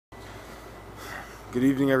Good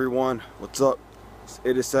evening, everyone. What's up?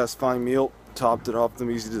 It is Satisfying Meal. Topped it off them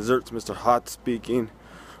easy desserts. Mr. Hot speaking.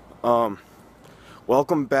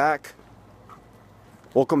 Welcome back.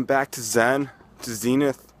 Welcome back to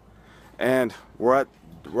Zenith, and we're at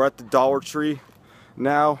the Dollar Tree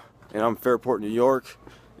now, and I'm Fairport, New York.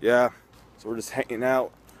 Yeah, so we're just hanging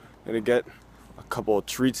out. Gonna get a couple of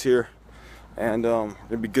treats here, and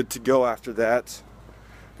gonna be good to go after that.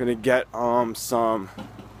 Gonna get some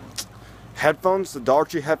headphones, the Dollar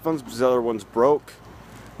Tree headphones, because the other one's broke.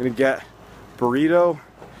 Gonna get burrito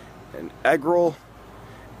and egg roll,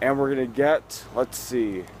 and we're gonna get, let's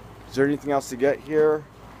see, is there anything else to get here?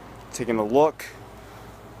 Taking a look.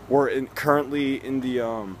 We're currently in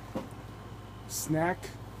the snack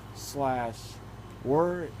slash,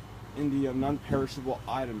 we're in the non-perishable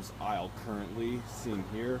items aisle currently, seeing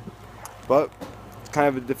here. But it's kind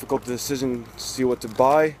of a difficult decision to see what to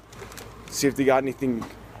buy, see if they got anything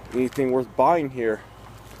worth buying here.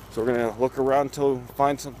 So we're gonna look around until we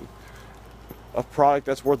find something, a product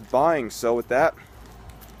that's worth buying. So with that,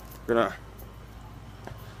 I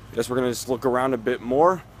guess we're gonna just look around a bit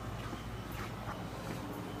more.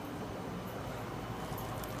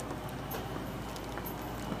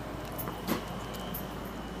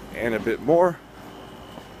 And a bit more.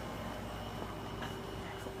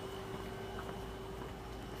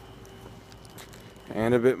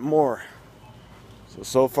 And a bit more.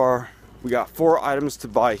 So far we got 4 items to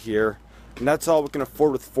buy here, and that's all we can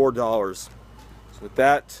afford with $4. So with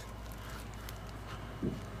that,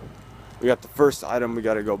 we got the first item we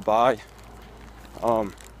gotta go buy.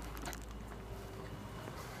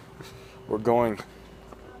 We're going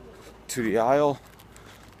to the aisle.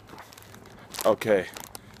 Okay,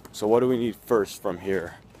 so what do we need first from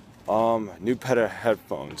here? New pair of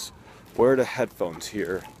headphones. Where are the headphones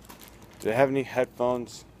here? Do they have any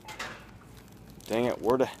headphones? Dang it,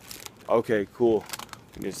 okay, cool.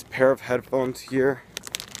 We need a pair of headphones here.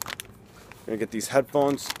 We're gonna get these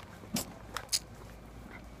headphones.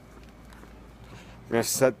 We're gonna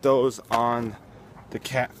set those on the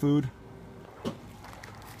cat food.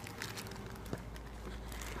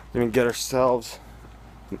 We're gonna get ourselves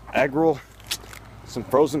an egg roll, some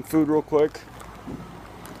frozen food real quick.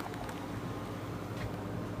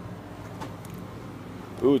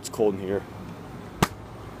 Ooh, it's cold in here.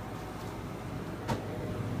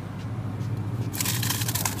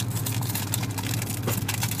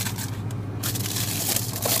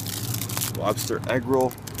 Lobster egg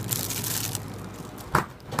roll.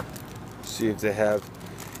 See if they have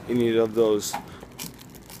any of those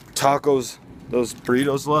tacos, those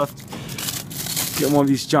burritos left. Get one of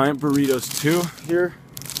these giant burritos too here.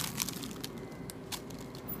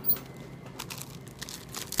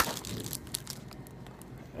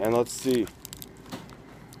 And let's see.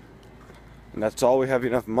 And that's all we have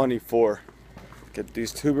enough money for. Get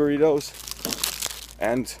these 2 burritos,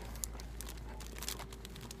 and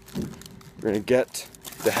we're gonna get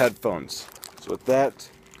the headphones. So with that,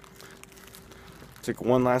 take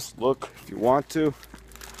one last look if you want to.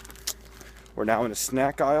 We're now in a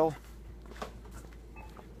snack aisle,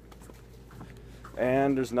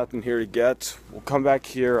 and there's nothing here to get. We'll come back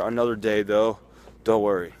here another day though, don't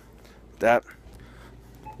worry. That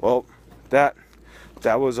was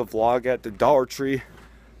a vlog at the Dollar Tree.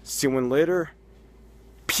 See you later.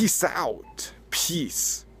 Peace out.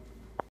 Peace.